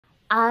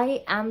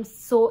I am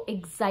so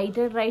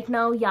excited right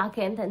now. Yake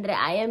antandre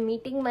I am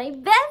meeting my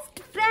best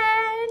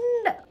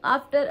friend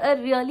after a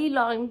really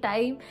long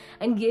time.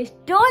 And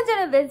ಎಷ್ಟೋ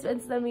ಜನ best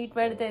friends ನ meet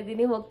ಮಾಡ್ತಾ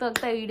ಇದ್ದೀನಿ. ಹೋಗ್ತಾ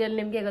ಹೋಗ್ತಾ video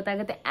ನಿಮಗೆ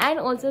ಗೊತ್ತಾಗುತ್ತೆ.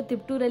 ಆ್ಯಂಡ್ ಆಲ್ಸೋ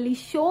ತಿಪ್ಟೂರಲ್ಲಿ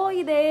ಶೋ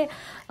ಇದೆ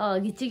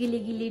ಗಿಚ್ಚಿ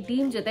ಗಿಲಿ ಗಿಲಿ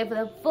ಟೀಮ್ ಜೊತೆ.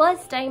 ಫಾರ್ ದ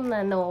ಫಸ್ಟ್ ಟೈಮ್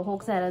ನಾನು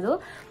ಹೋಗ್ತಾ ಇರೋದು.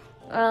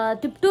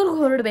 ತಿಪ್ಟೂರ್ಗೆ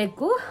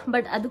ಹೊರಡಬೇಕು,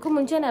 ಬಟ್ ಅದಕ್ಕೂ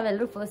ಮುಂಚೆ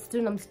ನಾವೆಲ್ಲರೂ ಫಸ್ಟ್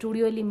ನಮ್ಮ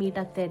ಸ್ಟುಡಿಯೋಲಿ ಮೀಟ್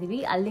ಆಗ್ತಾ ಇದೀವಿ.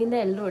 ಅಲ್ಲಿಂದ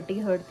ಎಲ್ಲರೂ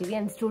ಒಟ್ಟಿಗೆ ಹೊರಡ್ತೀವಿ.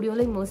 And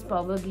ಸ್ಟುಡಿಯೋಲಿ most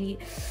probably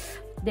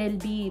there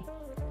be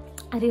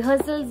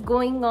rehearsals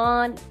going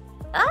on.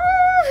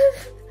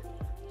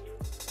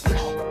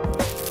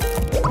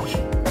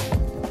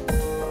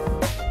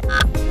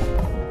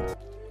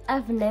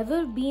 I've never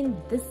been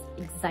this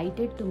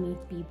excited to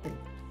meet people.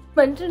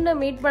 ಮನುಷ್ಯರನ್ನ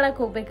meet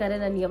ಮಾಡಕ್ಕೆ ಹೋಗ್ಬೇಕಾದ್ರೆ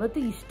ನಾನು ಯಾವತ್ತೂ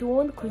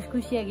ಇಷ್ಟೊಂದು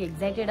ಖುಷಿಯಾಗಿ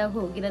ಎಕ್ಸೈಟೆಡ್ ಆಗಿ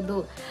ಹೋಗಿರೋದು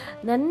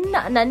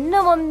ನನ್ನ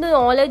ಒಂದು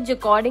ನಾಲೆಡ್ಜ್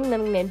ಅಕಾರ್ಡಿಂಗ್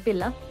ನನಗೆ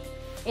ನೆನಪಿಲ್ಲ.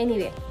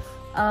 ಎನಿವೆ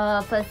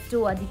ಫಸ್ಟು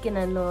ಅದಕ್ಕೆ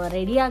ನಾನು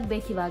ರೆಡಿ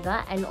ಆಗಬೇಕು ಇವಾಗ.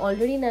 ಆ್ಯಂಡ್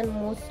ಆಲ್ರೆಡಿ ನಾನು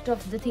ಮೋಸ್ಟ್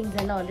ಆಫ್ ದ ಥಿಂಗ್ಸ್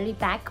ಎಲ್ಲ ಆಲ್ರೆಡಿ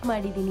ಪ್ಯಾಕ್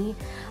ಮಾಡಿದ್ದೀನಿ.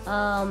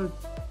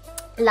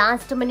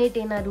 ಲಾಸ್ಟ್ ಮಿನಿಟ್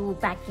ಏನಾದ್ರು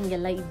ಪ್ಯಾಕಿಂಗ್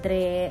ಎಲ್ಲ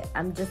ಇದ್ದರೆ I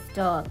am just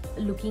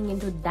looking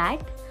in to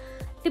that.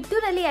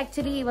 ತಿಪ್ಟೂರಲ್ಲಿ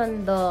actually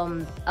ಒಂದು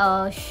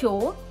ಶೋ,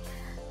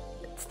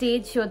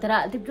 ಸ್ಟೇಜ್ ಶೋ ಥರ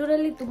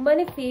ತಿಪ್ಟೂರಲ್ಲಿ ತುಂಬಾ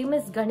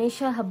ಫೇಮಸ್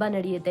ಗಣೇಶ ಹಬ್ಬ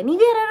ನಡೆಯುತ್ತೆ.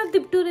 ನೀವು ಯಾರು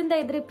ತಿಪ್ಟೂರಿಂದ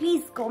ಇದ್ದರೆ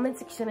ಪ್ಲೀಸ್ ಕಾಮೆಂಟ್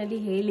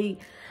ಸೆಕ್ಷನಲ್ಲಿ ಹೇಳಿ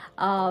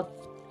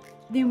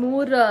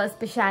ನಿಮ್ಮೂರ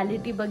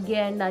ಸ್ಪೆಷಾಲಿಟಿ ಬಗ್ಗೆ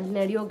ಆ್ಯಂಡ್ ಅಲ್ಲಿ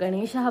ನಡೆಯೋ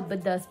ಗಣೇಶ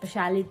ಹಬ್ಬದ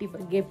ಸ್ಪೆಷಾಲಿಟಿ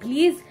ಬಗ್ಗೆ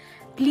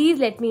please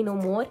let me no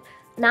more.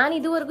 ನಾನು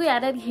ಇದುವರೆಗೂ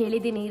ಯಾರ್ಯಾರಿಗೆ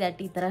ಹೇಳಿದ್ದೀನಿ ದಟ್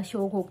ಈ ಥರ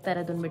ಶೋಗೆ ಹೋಗ್ತಾ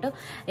ಇರೋದು ಅಂದ್ಬಿಟ್ಟು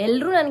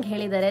ಎಲ್ಲರೂ ನನಗೆ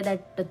ಹೇಳಿದ್ದಾರೆ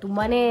ದಟ್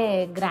ತುಂಬಾ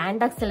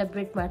ಗ್ರ್ಯಾಂಡಾಗಿ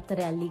ಸೆಲೆಬ್ರೇಟ್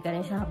ಮಾಡ್ತಾರೆ ಅಲ್ಲಿ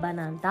ಗಣೇಶ ಹಬ್ಬನ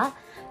ಅಂತ.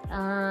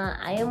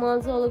 I am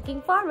also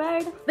looking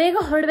forward. ಬೇಗ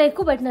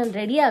ಹೊರಡಬೇಕು, ಬಟ್ ನಾನು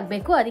ರೆಡಿ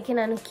ಆಗಬೇಕು. ಅದಕ್ಕೆ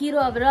ನಾನು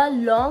ಕೀರೋ ಅವರ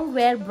long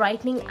wear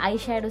brightening I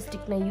shadow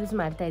ಸ್ಟಿಕ್ನ use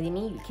ಮಾಡ್ತಾ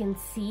ಇದ್ದೀನಿ. You can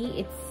see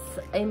it's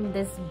in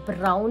this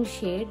brown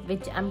shade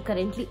which I'm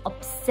currently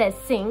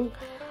obsessing,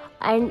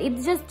 and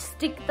it's just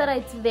stick tara.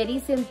 It's very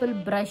simple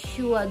brush,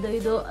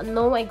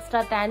 no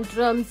extra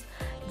tantrums,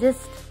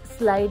 just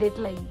slide it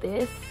like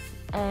this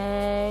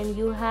and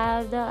you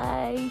have the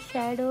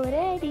eyeshadow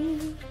ready,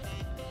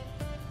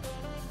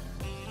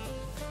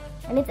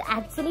 and it's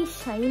actually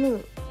shining.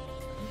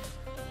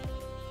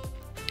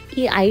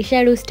 ಈ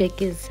eyeshadow stick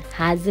is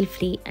hassle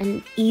free and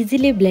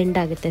easily blend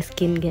ಆಗುತ್ತೆ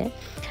ಸ್ಕಿನ್ಗೆ.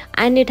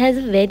 And it has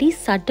a very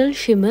subtle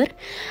shimmer.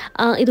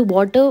 Idu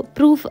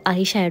waterproof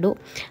eyeshadow,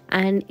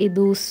 and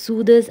idu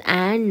soothes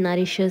and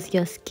nourishes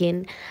your skin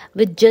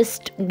with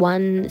just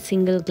one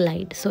single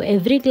glide. So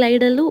every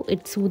glide allu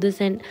it soothes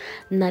and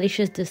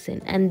nourishes the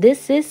skin, and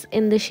this is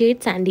in the shade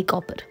Sandy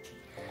Copper.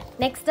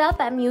 Next up,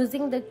 I'm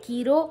using the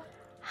Kiro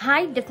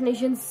high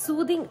definition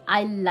soothing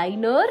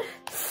eyeliner.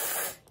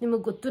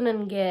 ನಿಮಗೆ ಗೊತ್ತು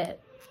ನನಗೆ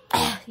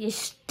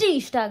ಎಷ್ಟು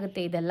ಇಷ್ಟ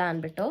ಆಗುತ್ತೆ ಇದೆಲ್ಲ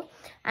ಅಂದ್ಬಿಟ್ಟು.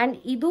 And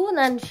ಇದು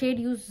ನಾನು ಶೇಡ್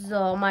ಯೂಸ್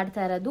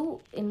ಮಾಡ್ತಾ ಇರೋದು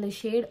in the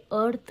shade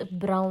earth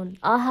brown.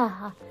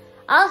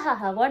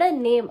 ಆಹಾ what a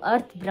name,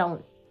 earth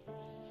brown.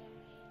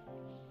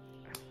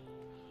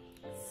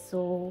 So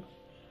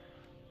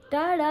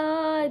TADA,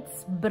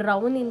 it's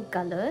brown in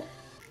colour.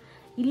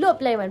 ಇಲ್ಲೂ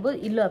ಅಪ್ಲೈ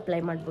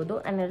ಮಾಡ್ಬೋದು,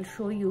 and I will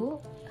show you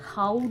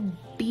how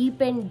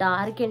deep and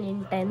dark and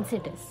intense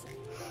it is.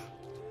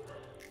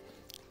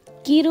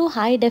 Kiro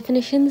High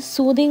Definition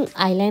Soothing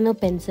Eyeliner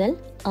Pencil.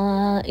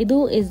 Idu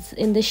is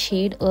in the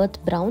shade Earth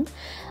Brown.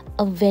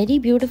 A very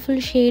beautiful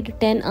shade,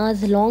 10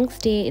 hours long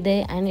stay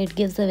there, and it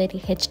gives a very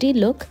HD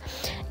look.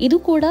 Idu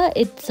kuda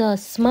it's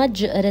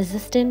smudge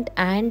resistant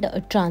and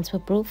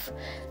transfer proof,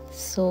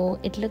 so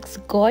it looks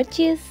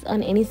gorgeous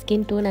on any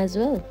skin tone as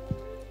well.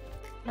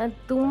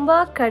 Tumba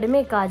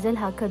kadime kajal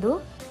hakadu,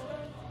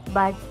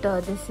 but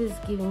this is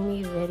giving me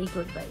very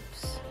good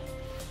vibes.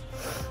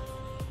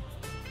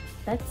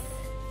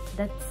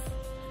 That's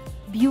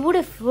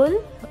beautiful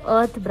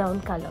earth brown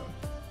color.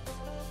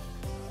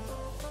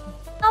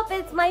 Up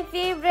is my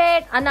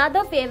favorite,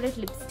 another favorite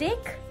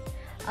lipstick.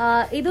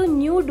 Idu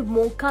nude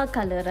mocha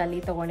color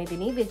alli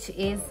tagondidini, which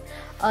is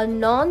a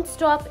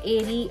non-stop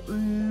airy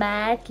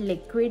matte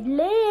liquid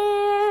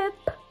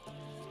lip.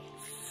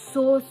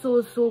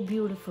 So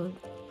beautiful.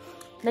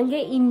 Nange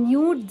in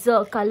nudes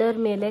color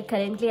mele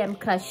currently I'm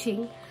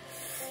crushing.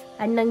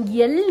 And ನಂಗೆ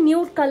ಎಲ್ಲಿ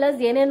nude colours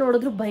ಏನೇ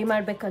ನೋಡಿದ್ರು by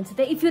ಮಾಡ್ಬೇಕು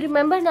ಅನ್ಸುತ್ತೆ. If you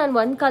remember, ನಾನು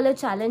one colour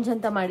challenge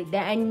ಅಂತ ಮಾಡಿದ್ದೆ,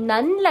 and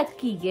ನನ್ನ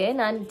ಲಕ್ಕಿಗೆ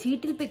ನಾನು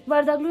ಚೀಟಿಲ್ ಪಿಕ್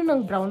ಮಾಡಿದಾಗಲೂ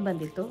ನಂಗೆ ಬ್ರೌನ್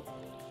ಬಂದಿತ್ತು.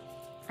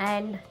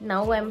 And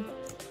now I am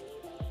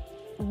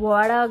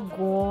what a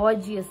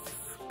gorgeous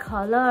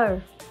colour.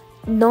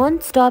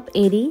 Non-stop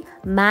airy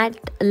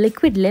matte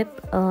liquid lip.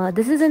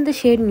 This is in the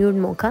shade nude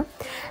mocha.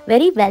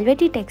 Very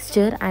velvety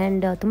texture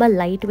and ತುಂಬಾ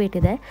light weight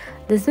ಇದೆ.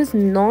 This is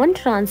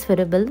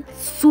non-transferable,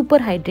 super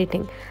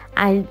hydrating,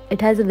 and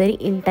it has a very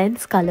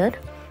intense color.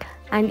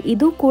 And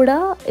idu kuda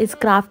is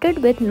crafted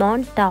with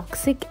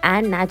non-toxic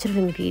and natural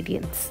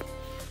ingredients.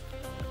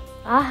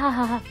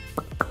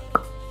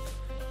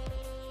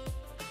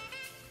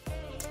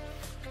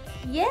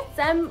 Yes,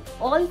 I'm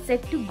all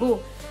set to go.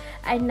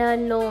 And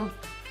no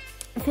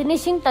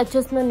finishing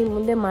touches na nim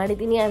munde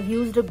madidini. I've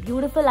used a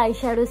beautiful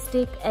eyeshadow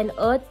stick, an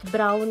earth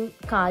brown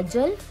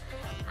kajal,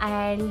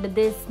 and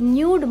this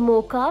nude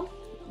mocha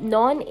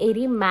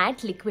non-airy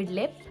matte liquid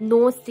lip.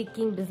 No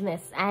sticking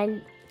business, and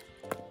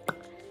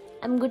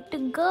I'm good to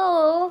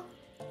go.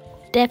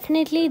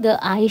 Definitely the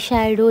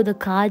eyeshadow, the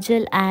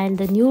kajal and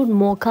the nude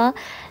mocha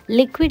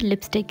liquid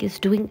lipstick is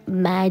doing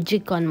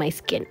magic on my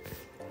skin.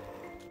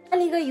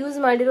 ನಾನೀಗ use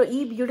ಮಾಡಿರೋ ಈ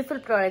beautiful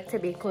ಪ್ರಾಡಕ್ಟ್ಸೇ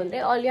ಬೇಕು ಅಂದರೆ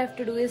all you have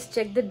to do is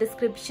check the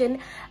description.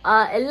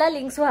 ಎಲ್ಲ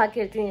links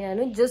ಹಾಕಿರ್ತೀನಿ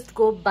ನಾನು. Just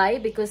go by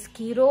because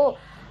Kiro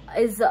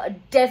is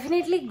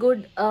definitely good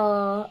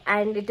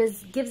and it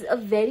gives a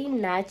very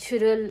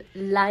natural,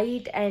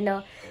 light and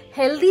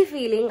healthy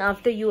feeling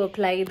after you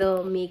apply the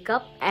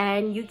makeup,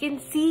 and you can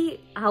see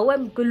how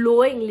I'm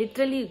glowing,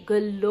 literally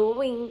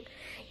glowing.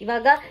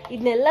 Ivaga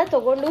idnella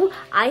tagondu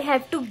I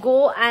have to go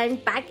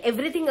and pack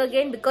everything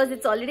again because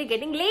it's already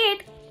getting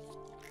late.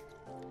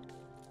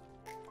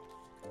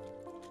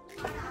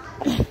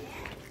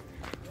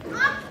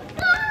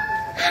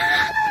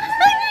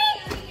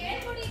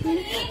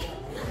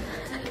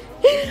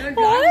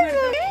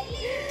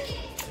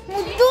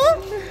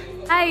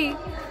 Hi.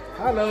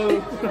 Hello.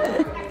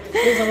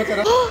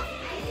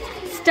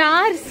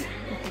 Stars.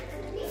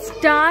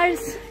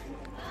 Stars.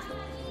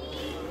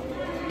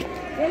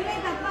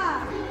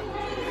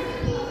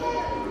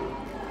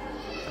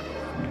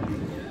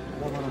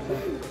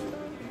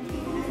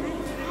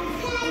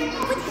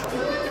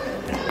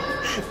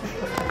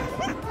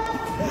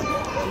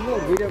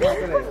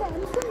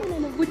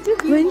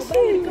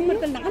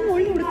 ನಾನು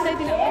ಒಳ್ಳೆ ಹುಡುಕ್ತಾ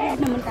ಇದ್ದೀನಿ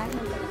ನಮ್ಮನ್ನ tag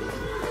ಮಾಡಿ.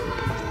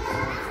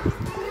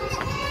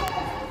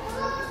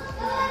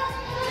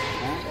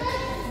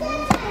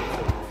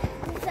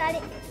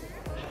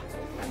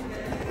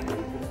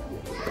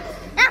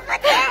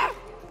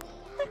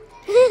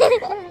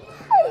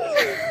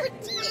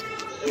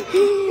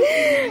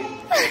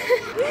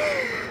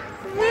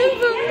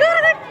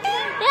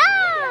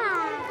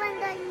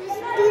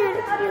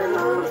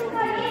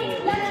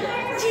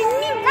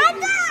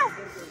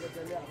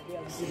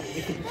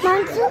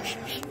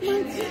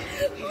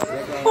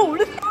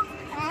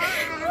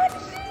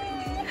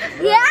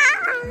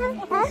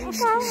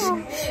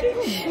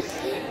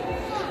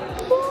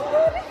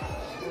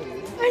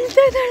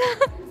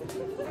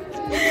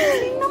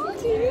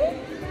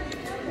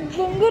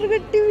 ಬೊಂಗರ್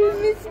ಗಟ್ಟಿ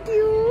missed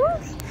you.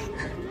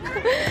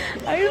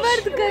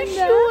 ಅಳ್ಬಾರ್ದು ಕಂದ.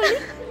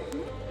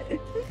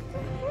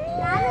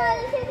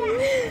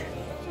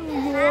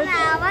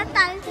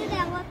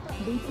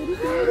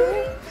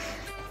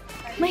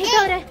 ಮಹಿತಾ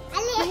ಅವ್ರೆ,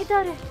 ಮಹಿತಾ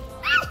ಅವ್ರೆ.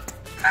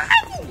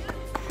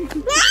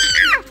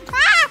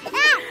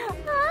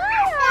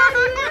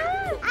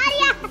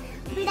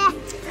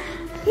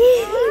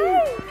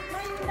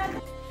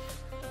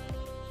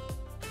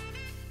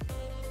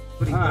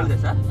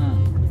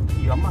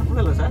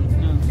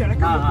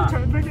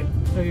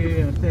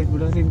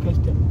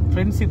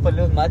 ಫ್ರೆಂಡ್ಶಿಪ್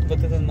ಅಲ್ಲಿ ಒಂದು ಮಾತು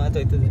ಬರ್ತದೆ, ಒಂದು ಮಾತು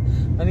ಹೋಯ್ತದೆ.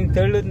 ನನಗೆ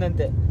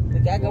ತಳ್ಳುದ್ನಂತೆ,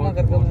 ಯಾಕಮ್ಮ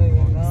ಕರ್ಕೊಂಡ್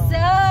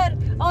ಸರ್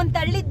ಅವ್ನ್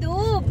ತಳ್ಳಿದ್ದು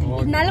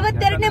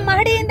 42ನೇ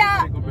ಮಹಡಿಯಿಂದ.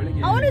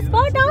 ಅವನು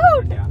ಸ್ಪಾಟ್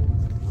ಔಟ್.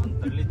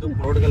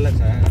 ರೋಡ್ಗಲ್ಲ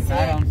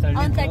ಸರ್,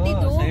 ಅವ್ನ್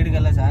ತಳ್ಳಿದ್ದು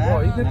ಸೈಡ್ಗಲ್ಲ ಸರ್.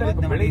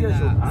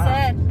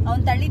 ಸರ್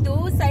ಅವ್ನ್ ತಳ್ಳಿದ್ದು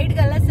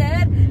ಸೈಡ್ಗಲ್ಲ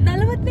ಸರ್,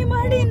 40ನೇ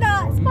ಮಹಡಿಯಿಂದ.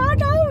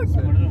 Spot out.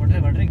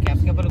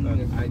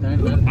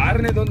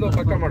 ಆರನೇದೊಂದು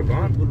ಪಕ್ಕ ಮಾಡ್ಕೊ.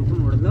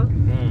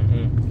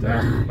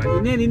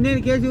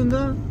 ಇನ್ನೇನು ಕೇಜಿ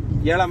ಒಂದು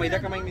ಹೇಳಮ್ಮ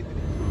ಇದಕ್ಕಮ್ಮ ಹಿಂಗೆ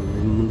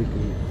ಮುಂದಕ್ಕೆ.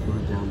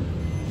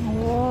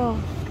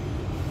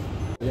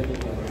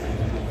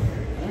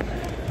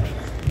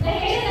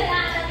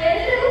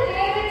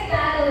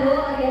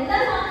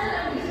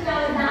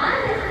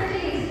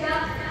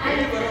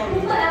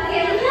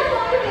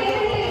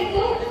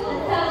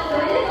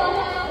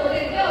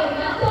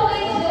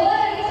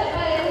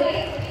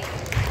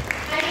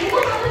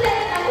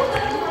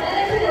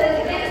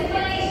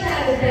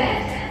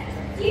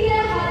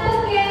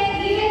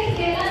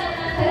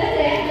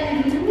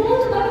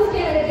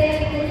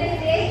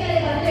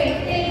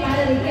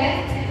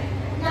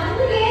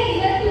 ನಮಗೆ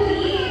ಇವತ್ತು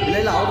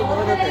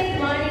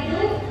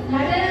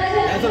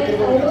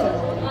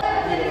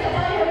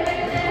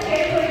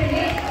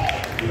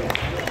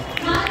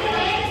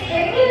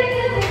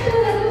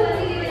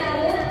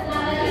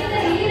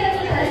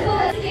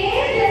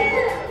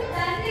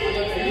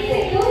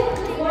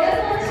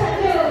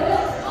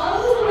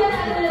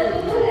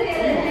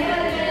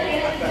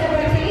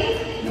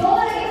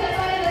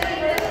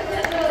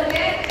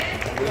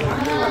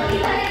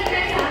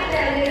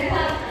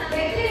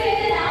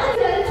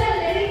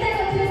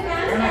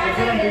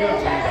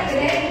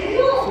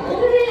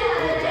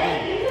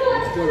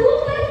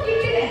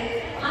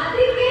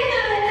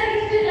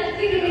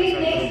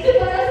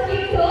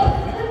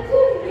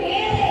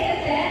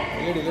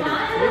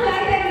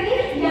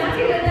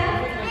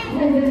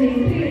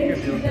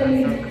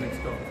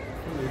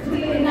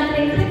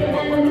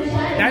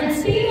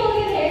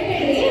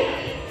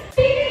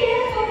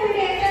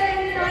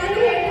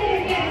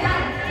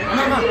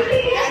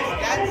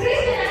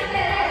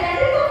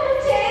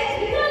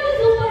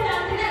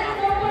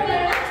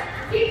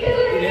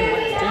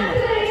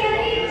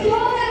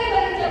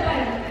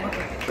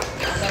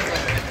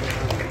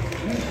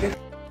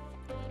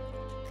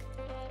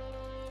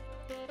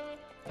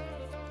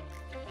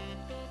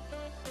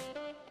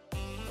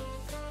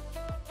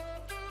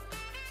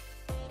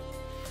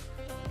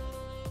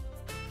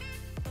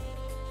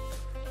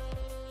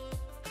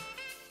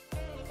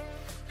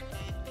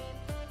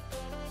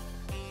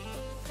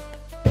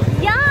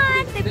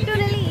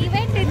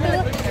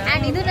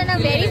ಇದು ನನ್ನ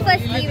ವೆರಿ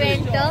ಫಸ್ಟ್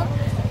ಇವೆಂಟ್.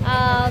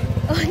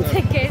 ಒಂದು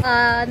ಸೆಕೆಂಡ್,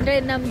 ಅಂದರೆ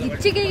ನಮ್ಮ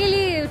ಗಿಚ್ಚಿ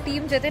ಗಿಲಿಗಿಲಿ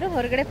ಟೀಮ್ ಜೊತೆನೂ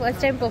ಹೊರಗಡೆ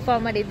ಫಸ್ಟ್ ಟೈಮ್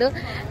ಪರ್ಫಾರ್ಮ್ ಮಾಡಿದ್ದು.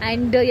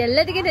 ಆ್ಯಂಡ್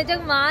ಎಲ್ಲದಕ್ಕೆ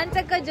ನಿಜವಾಗಿ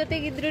ಮಾನ್ಸಕ್ಕ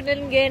ಜೊತೆಗಿದ್ರು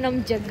ನನಗೆ ನಮ್ಮ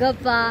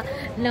ಜಗ್ಗಪ್ಪ,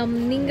 ನಮ್ಮ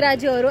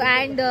ನಿಂಗರಾಜು ಅವರು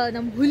ಆ್ಯಂಡ್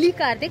ನಮ್ಮ ಹುಲಿ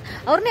ಕಾರ್ತಿಕ್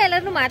ಅವ್ರನ್ನ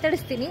ಎಲ್ಲರನ್ನೂ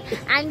ಮಾತಾಡಿಸ್ತೀನಿ.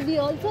 ಆ್ಯಂಡ್ ವಿ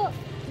ಆಲ್ಸೋ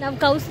ನಾವು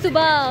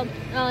ಕೌಸ್ತುಬಾ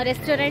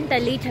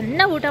ರೆಸ್ಟೋರೆಂಟಲ್ಲಿ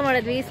ಚೆನ್ನಾಗಿ ಊಟ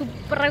ಮಾಡಿದ್ವಿ,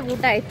 ಸೂಪರಾಗಿ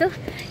ಊಟ ಆಯಿತು.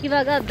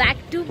 ಇವಾಗ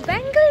ಬ್ಯಾಕ್ ಟು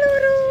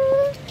ಬೆಂಗಳೂರು.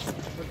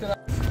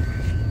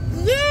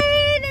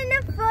 ನನ್ನ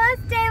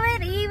ಫಸ್ಟ್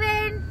ಎವರ್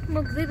ಈವೆಂಟ್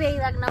ಮುಗಿದಿದೆ.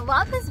 ಇವಾಗ ನಾವು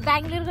ವಾಪಸ್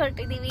ಬ್ಯಾಂಗ್ಳೂರ್ಗೆ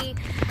ಹೊರಟಿದ್ದೀವಿ.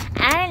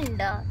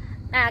 ಆ್ಯಂಡ್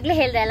ನಾನು ಆಗಲೇ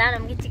ಹೇಳ್ದೆ ಅಲ್ಲ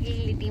ನಮಗೆ ಗಿಚ್ಚಿ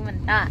ಗಿಲಿ ಟೀಮ್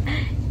ಅಂತ.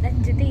 ನನ್ನ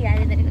ಜೊತೆ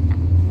ಯಾರಿದ್ದಾರೆ ಗೊತ್ತಾ?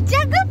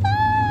 ಜಗಪ್ಪ.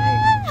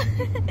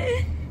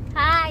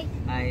 ಹಾಯ್.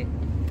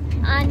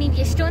 ನೀವು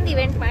ಎಷ್ಟೊಂದು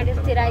ಇವೆಂಟ್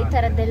ಮಾಡಿರ್ತೀರಾ ಈ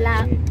ಥರದ್ದೆಲ್ಲ.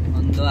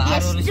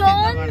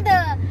 ಎಷ್ಟೊಂದು,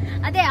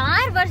 ಅದೇ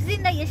 6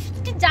 ವರ್ಷದಿಂದ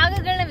ಎಷ್ಟು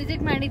ಜಾಗಗಳನ್ನ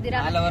ವಿಸಿಟ್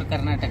ಮಾಡಿದ್ದೀರಾ all over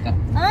Karnataka.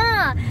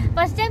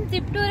 First time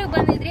ತಿಪ್ಟೂರಿಗೆ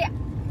ಬಂದಿದ್ರಿ,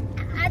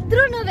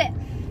 ಆದ್ರೂನುವೆ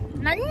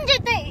ನನ್ನ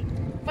ಜೊತೆ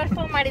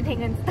ಪರ್ಫಾರ್ಮ್ ಮಾಡಿದ್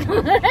ಹೆಂಗಂತ.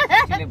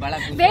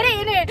 ಬೇರೆ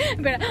ಏನೇ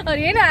ಬೇಡ, ಅವ್ರು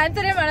ಏನು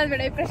ಆನ್ಸರೇ ಮಾಡೋದು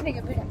ಬೇಡ ಈ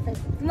ಪ್ರಶ್ನೆಗೆ. ಬೇಡ,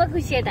 ತುಂಬಾ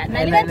ಖುಷಿ ಆಯ್ತಾ?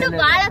 ನನಗಂತೂ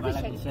ಬಹಳ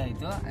ಖುಷಿ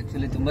ಆಯ್ತು.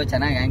 ಆಕ್ಚುಲಿ ತುಂಬಾ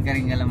ಚೆನ್ನಾಗಿ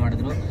ಆಂಕರಿಂಗ್ ಎಲ್ಲ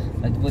ಮಾಡಿದ್ರು,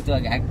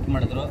 ಅದ್ಭುತವಾಗಿ ಆಕ್ಟ್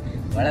ಮಾಡಿದ್ರು,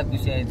 ಬಹಳ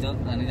ಖುಷಿ ಆಯ್ತು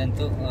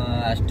ನನಗಂತೂ.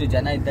 ಅಷ್ಟು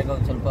ಜನ ಇದ್ದಾಗ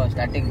ಒಂದು ಸ್ವಲ್ಪ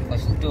ಸ್ಟಾರ್ಟಿಂಗ್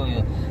ಫಸ್ಟ್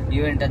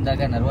ಈವೆಂಟ್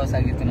ಅಂದಾಗ ನರ್ವಸ್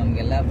ಆಗಿತ್ತು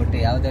ನಮಗೆಲ್ಲ. ಬಟ್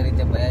ಯಾವುದೇ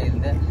ರೀತಿಯ ಭಯ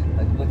ಇಲ್ಲದೆ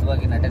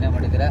ಅದ್ಭುತವಾಗಿ ನಟನೆ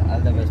ಮಾಡಿದಿರ.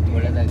 ಆಲ್ ದ ಬೆಸ್ಟ್,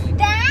 ಒಳ್ಳೇದಾಗ್ಲಿ.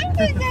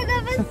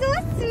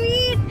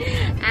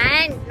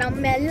 ಅಂಡ್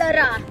ನಮ್ಮೆಲ್ಲರ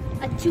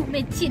ಅಚ್ಚು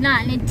ಮೆಚ್ಚಿನ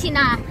ನೆಚ್ಚಿನ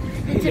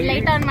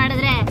ಲೈಟ್ ಆನ್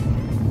ಮಾಡಿದ್ರೆ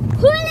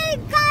ಹುಲಿ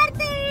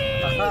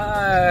ಕಾರ್ತಿಕ್.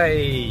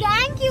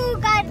 ಥ್ಯಾಂಕ್ ಯು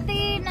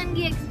ಕಾರ್ತಿಕ್,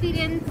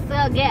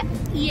 ನನ್ಗೆ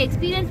ಈ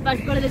ಎಕ್ಸ್ಪೀರಿಯನ್ಸ್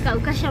ಪಡ್ಕೊಳ್ಳೋದಕ್ಕೆ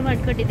ಅವಕಾಶ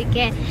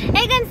ಮಾಡ್ಕೊಟ್ಟಿದ್ದಕ್ಕೆ.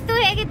 ಹೇಗನ್ಸ್ತು?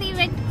 ಹೇಗಿತ್ತು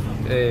ಇವೆಂಟ್?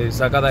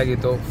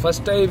 ಸಖತ್ತಾಗಿತ್ತು.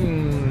 ಫಸ್ಟ್ ಟೈಮ್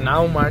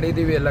ನಾವು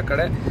ಮಾಡಿದ್ದೀವಿ ಎಲ್ಲ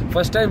ಕಡೆ.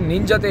 ಫಸ್ಟ್ ಟೈಮ್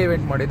ನಿನ್ನ ಜೊತೆ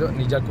ಇವೆಂಟ್ ಮಾಡಿದ್ದು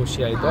ನಿಜ ಖುಷಿ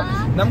ಆಯಿತು.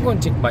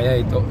 ನಮಗೊಂದು ಚಿಕ್ಕ ಭಯ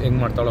ಇತ್ತು, ಹೆಂಗೆ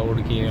ಮಾಡ್ತಾಳೋ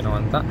ಹುಡುಗಿ ಏನೋ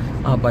ಅಂತ.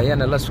 ಆ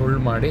ಭಯನೆಲ್ಲ ಸುಳ್ಳು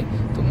ಮಾಡಿ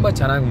ತುಂಬ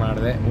ಚೆನ್ನಾಗಿ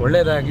ಮಾಡಿದೆ.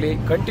 ಒಳ್ಳೇದಾಗಲಿ,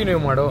 ಕಂಟಿನ್ಯೂ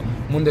ಮಾಡೋ.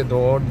 ಮುಂದೆ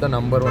ದೊಡ್ಡ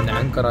ನಂಬರ್ 1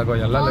 ಆ್ಯಂಕರ್ ಆಗೋ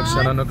ಎಲ್ಲ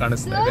ಲಕ್ಷಣನೂ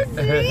ಕಾಣಿಸ್ತಾ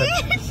ಇದೆ.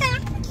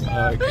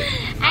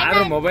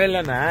 ಆದ್ರೂ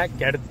ಮೊಬೈಲ್ನ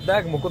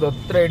ಕೆಡ್ದಾಗ ಮುಖದ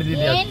ಹತ್ರ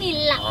ಹಿಡಿದಿದ್ಯಾ?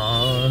 ಏನಿಲ್ಲ.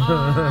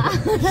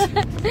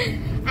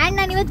 ಅಂಡ್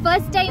ನಾನು ಇವತ್ತು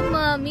ಫಸ್ಟ್ ಟೈಮ್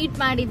ಮೀಟ್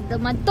ಮಾಡಿದ್ದು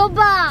ಮತ್ತೊಬ್ಬ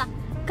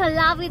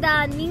ಕಲಾವಿದ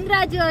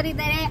ನಿಂಗರಾಜು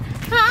ಅವರಿದ್ದಾರೆ.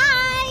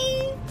 ಹಾಯ್.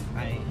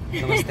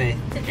 ನಮಸ್ತೆ.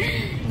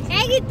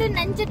 ಹೇಗಿತ್ತು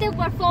ನನ್ನ ಜೊತೆ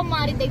ಪರ್ಫಾರ್ಮ್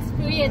ಮಾಡಿದ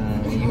ಎಕ್ಸ್ಪೀರಿಯನ್ಸ್?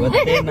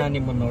 ಇವತ್ತೇ ನಾನು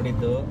ನಿಮ್ಮನ್ನ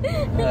ನೋಡಿದ್ದು.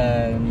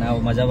 ನಾವು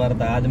ಮಜಾ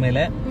ಭಾರತ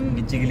ಆದ್ಮೇಲೆ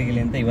ಗಿಚ್ಚಿ ಗಿಲಿ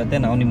ಗಿಲಿ ಅಂತ ಇವತ್ತೇ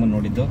ನಾವು ನಿಮ್ಮನ್ನ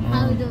ನೋಡಿದ್ದು.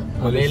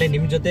 ಆಮೇಲೆ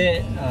ನಿಮ್ ಜೊತೆ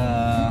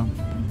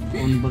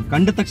ಒಂದು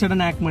ಕಂಡ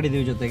ತಕ್ಷಣ ಆಕ್ಟ್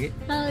ಮಾಡಿದೀವಿ ಜೊತೆಗೆ.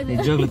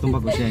 ನಿಜವಾಗ್ಲೂ ತುಂಬಾ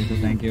ಖುಷಿ ಆಯ್ತು.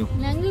 Thank you.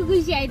 ನಂಗೂ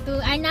ಖುಷಿ ಆಯ್ತು.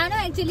 ಅಂಡ್ ನಾನು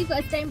ಆಕ್ಚುಲಿ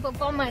ಫಸ್ಟ್ ಟೈಮ್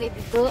ಪರ್ಫಾರ್ಮ್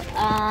ಮಾಡಿದ್ದು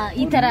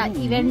ಈ ತರ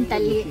ಇವೆಂಟ್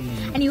ಅಲ್ಲಿ.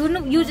 ಅಂಡ್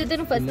ಇವ್ರ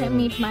ಜೊತೆನೂ ಫಸ್ಟ್ ಟೈಮ್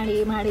ಮೀಟ್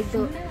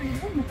ಮಾಡಿದ್ದು.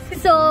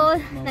 ಸೊ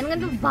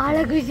ನನ್ಗಂತೂ ಬಹಳ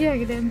ಖುಷಿ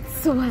ಆಗಿದೆ.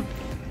 ಸೊ